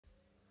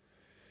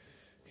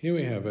Here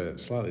we have a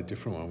slightly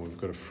different one. We've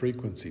got a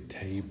frequency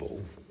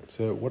table.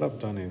 So what I've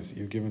done is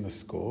you're given the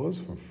scores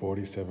from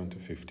 47 to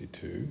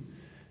 52,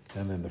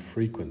 and then the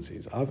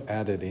frequencies. I've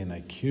added in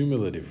a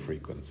cumulative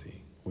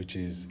frequency, which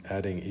is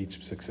adding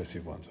each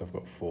successive one. So I've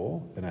got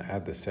 4, then I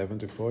add the 7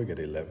 to 4, I get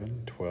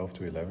 11, 12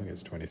 to 11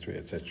 gets 23,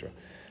 etc.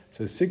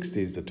 So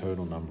 60 is the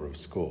total number of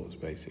scores,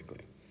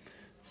 basically.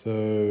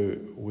 So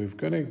we're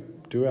going to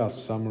do our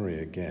summary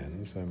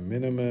again. So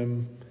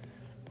minimum,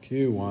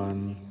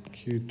 Q1,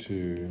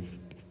 Q2,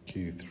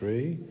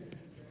 Q3,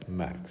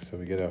 max. So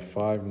we get our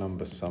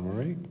 5-number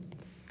summary.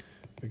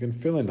 We can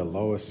fill in the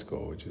lowest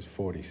score, which is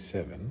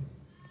 47.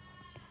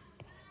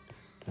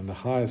 And the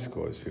highest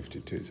score is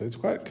 52. So it's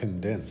quite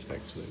condensed,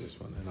 actually, this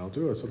one. And I'll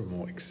do a sort of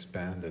more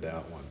expanded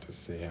out one to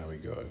see how we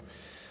go.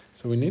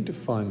 So we need to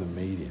find the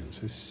median.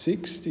 So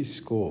 60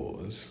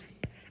 scores,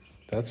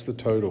 that's the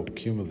total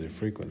cumulative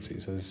frequency.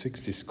 So there's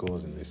 60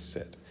 scores in this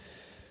set.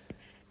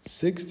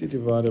 60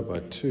 divided by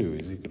 2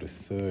 is equal to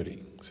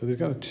 30. So there's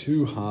kind of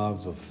 2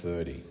 halves of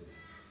 30.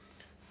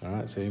 All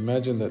right, so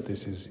imagine that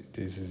this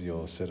is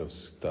your set of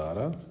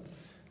data.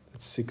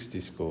 That's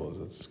 60 scores.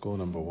 That's score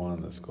number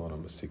 1, that's score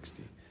number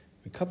 60.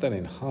 We cut that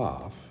in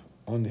half.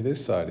 On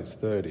this side it's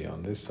 30,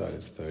 on this side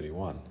it's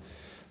 31.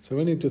 So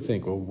we need to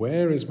think, well,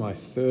 where is my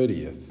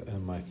 30th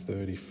and my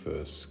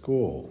 31st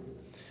score?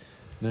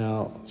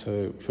 Now,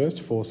 so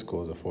first 4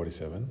 scores are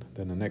 47,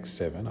 then the next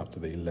 7 up to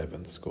the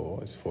 11th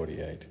score is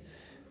 48.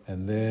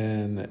 And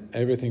then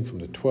everything from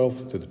the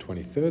 12th to the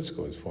 23rd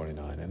score is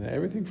 49. And then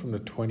everything from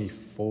the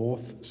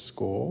 24th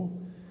score,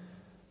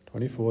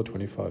 24,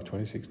 25,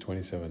 26,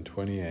 27,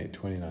 28,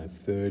 29,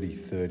 30,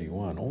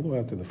 31, all the way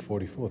up to the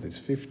 44th is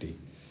 50.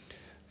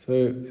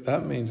 So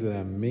that means that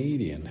our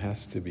median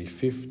has to be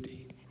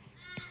 50.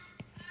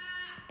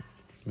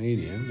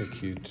 Median, the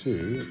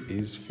Q2,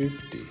 is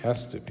 50,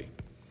 has to be.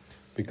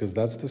 Because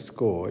that's the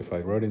score, if I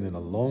wrote it in a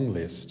long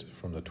list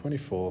from the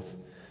 24th,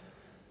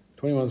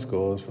 21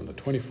 scores from the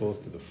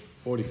 24th to the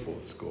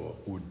 44th score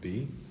would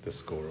be the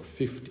score of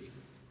 50.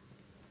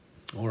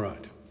 All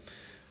right.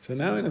 So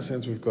now, in a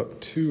sense, we've got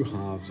 2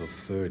 halves of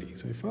 30.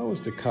 So if I was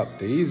to cut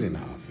these in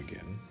half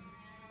again,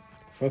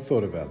 if I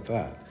thought about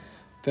that,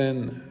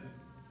 then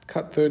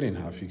cut 30 in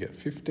half, you get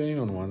 15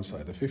 on one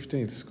side, the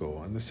 15th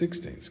score, and the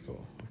 16th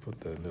score. I'll put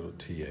the little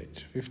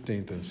TH,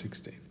 15th and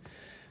 16th.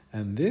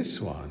 And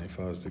this one, if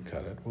I was to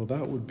cut it, well,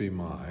 that would be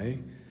my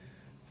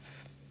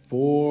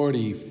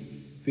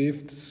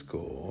 45th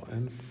score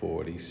and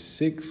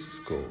 46th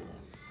score.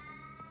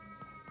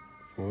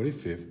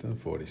 45th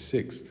and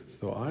 46th.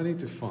 So I need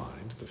to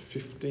find the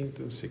 15th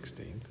and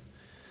 16th,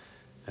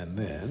 and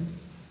then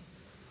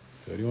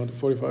 31 to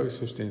 45 is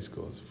 15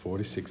 scores,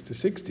 46 to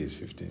 60 is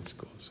 15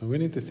 scores. So we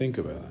need to think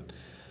about that.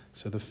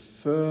 So the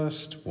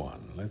first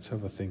one, let's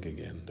have a think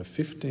again. The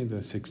 15th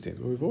and 16th,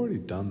 well, we've already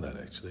done that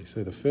actually.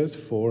 So the first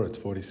 4, it's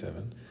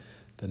 47.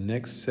 The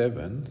next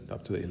 7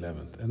 up to the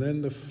 11th. And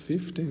then the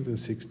 15th and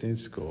 16th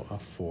score are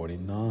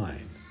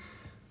 49.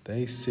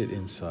 They sit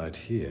inside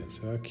here.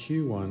 So our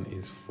Q1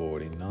 is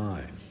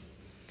 49.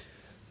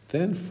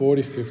 Then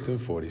 45th and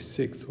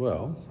 46th,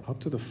 well, up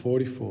to the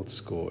 44th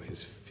score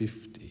is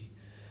 50.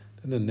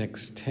 Then the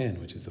next 10,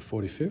 which is the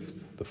 45th,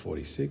 the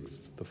 46th,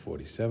 the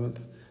 47th,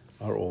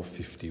 are all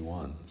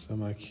 51. So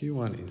my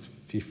Q1 is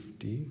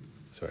 50.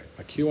 Sorry,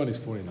 my Q1 is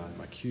 49.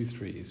 My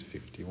Q3 is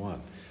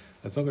 51.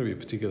 That's not going to be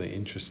a particularly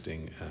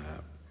interesting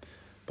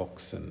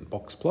box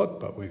plot,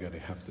 but we're going to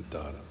have the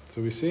data.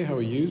 So we see how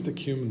we use the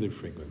cumulative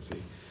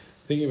frequency,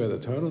 thinking about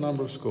the total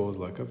number of scores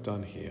like I've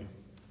done here,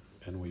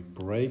 and we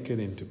break it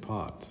into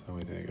parts. And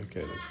we think,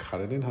 okay, let's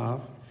cut it in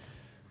half.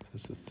 So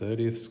that's the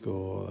 30th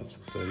score, that's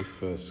the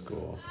 31st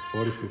score,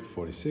 45th,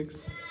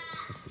 46th,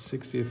 that's the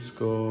 60th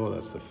score,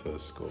 that's the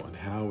first score, and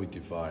how we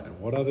divide. And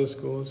what are those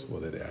scores? Well,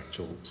 they're the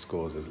actual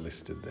scores as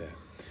listed there.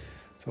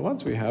 So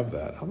once we have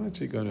that, I'm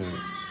actually going to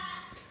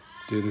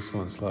do this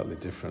one slightly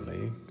differently.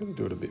 I'm going to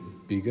do it a bit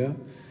bigger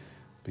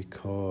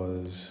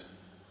because,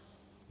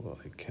 well,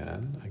 it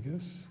can, I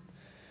guess.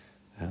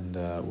 And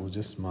we'll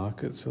just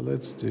mark it. So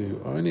let's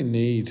do, I only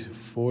need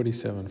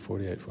 47,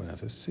 48, 49.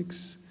 So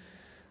 6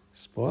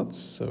 spots.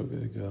 So we're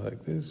going to go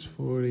like this,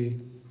 40,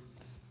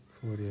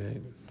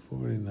 48,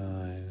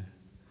 49,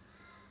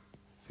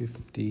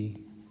 50,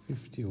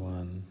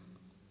 51,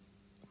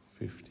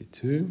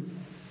 52.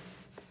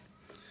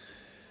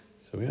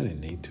 So we only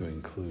need to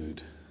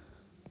include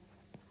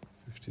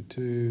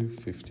 52,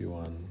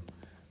 51,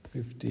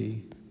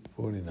 50,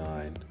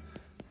 49,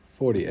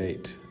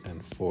 48,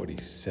 and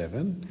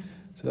 47.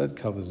 So that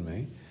covers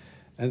me.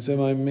 And so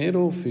my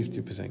middle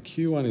 50%,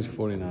 Q1 is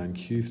 49,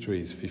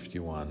 Q3 is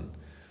 51.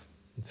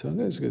 And so I'm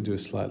just going to do a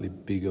slightly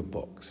bigger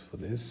box for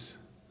this.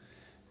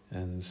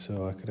 And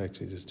so I could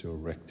actually just do a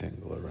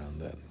rectangle around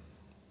that.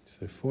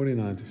 So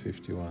 49 to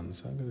 51,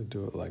 so I'm going to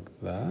do it like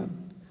that.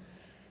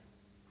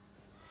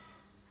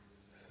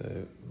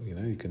 So, you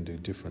know, you can do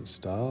different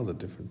styles at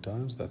different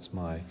times. That's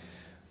my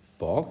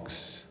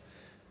box.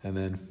 And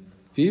then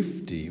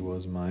 50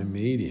 was my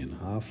median,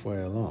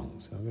 halfway along.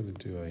 So I'm going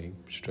to do a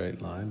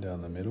straight line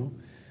down the middle.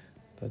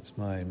 That's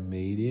my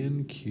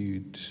median,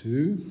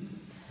 Q2.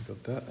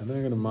 Got that. And then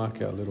I'm going to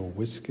mark out little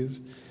whiskers.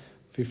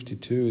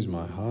 52 is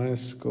my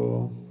highest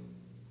score.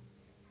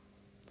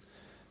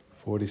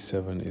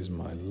 47 is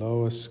my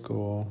lowest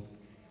score.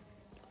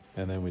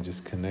 And then we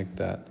just connect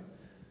that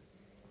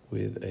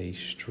with a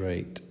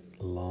straight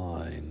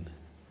line.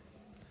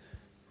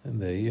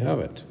 And there you have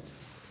it.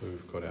 So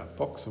we've got our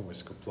box and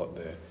whisker plot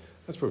there.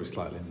 That's probably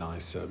slightly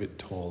nicer, a bit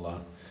taller,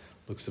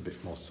 looks a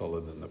bit more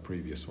solid than the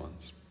previous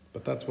ones.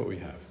 But that's what we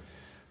have.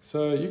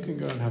 So you can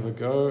go and have a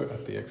go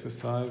at the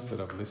exercise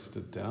that I've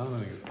listed down,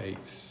 I think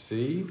it's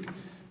 8C,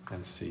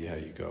 and see how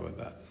you go with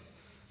that.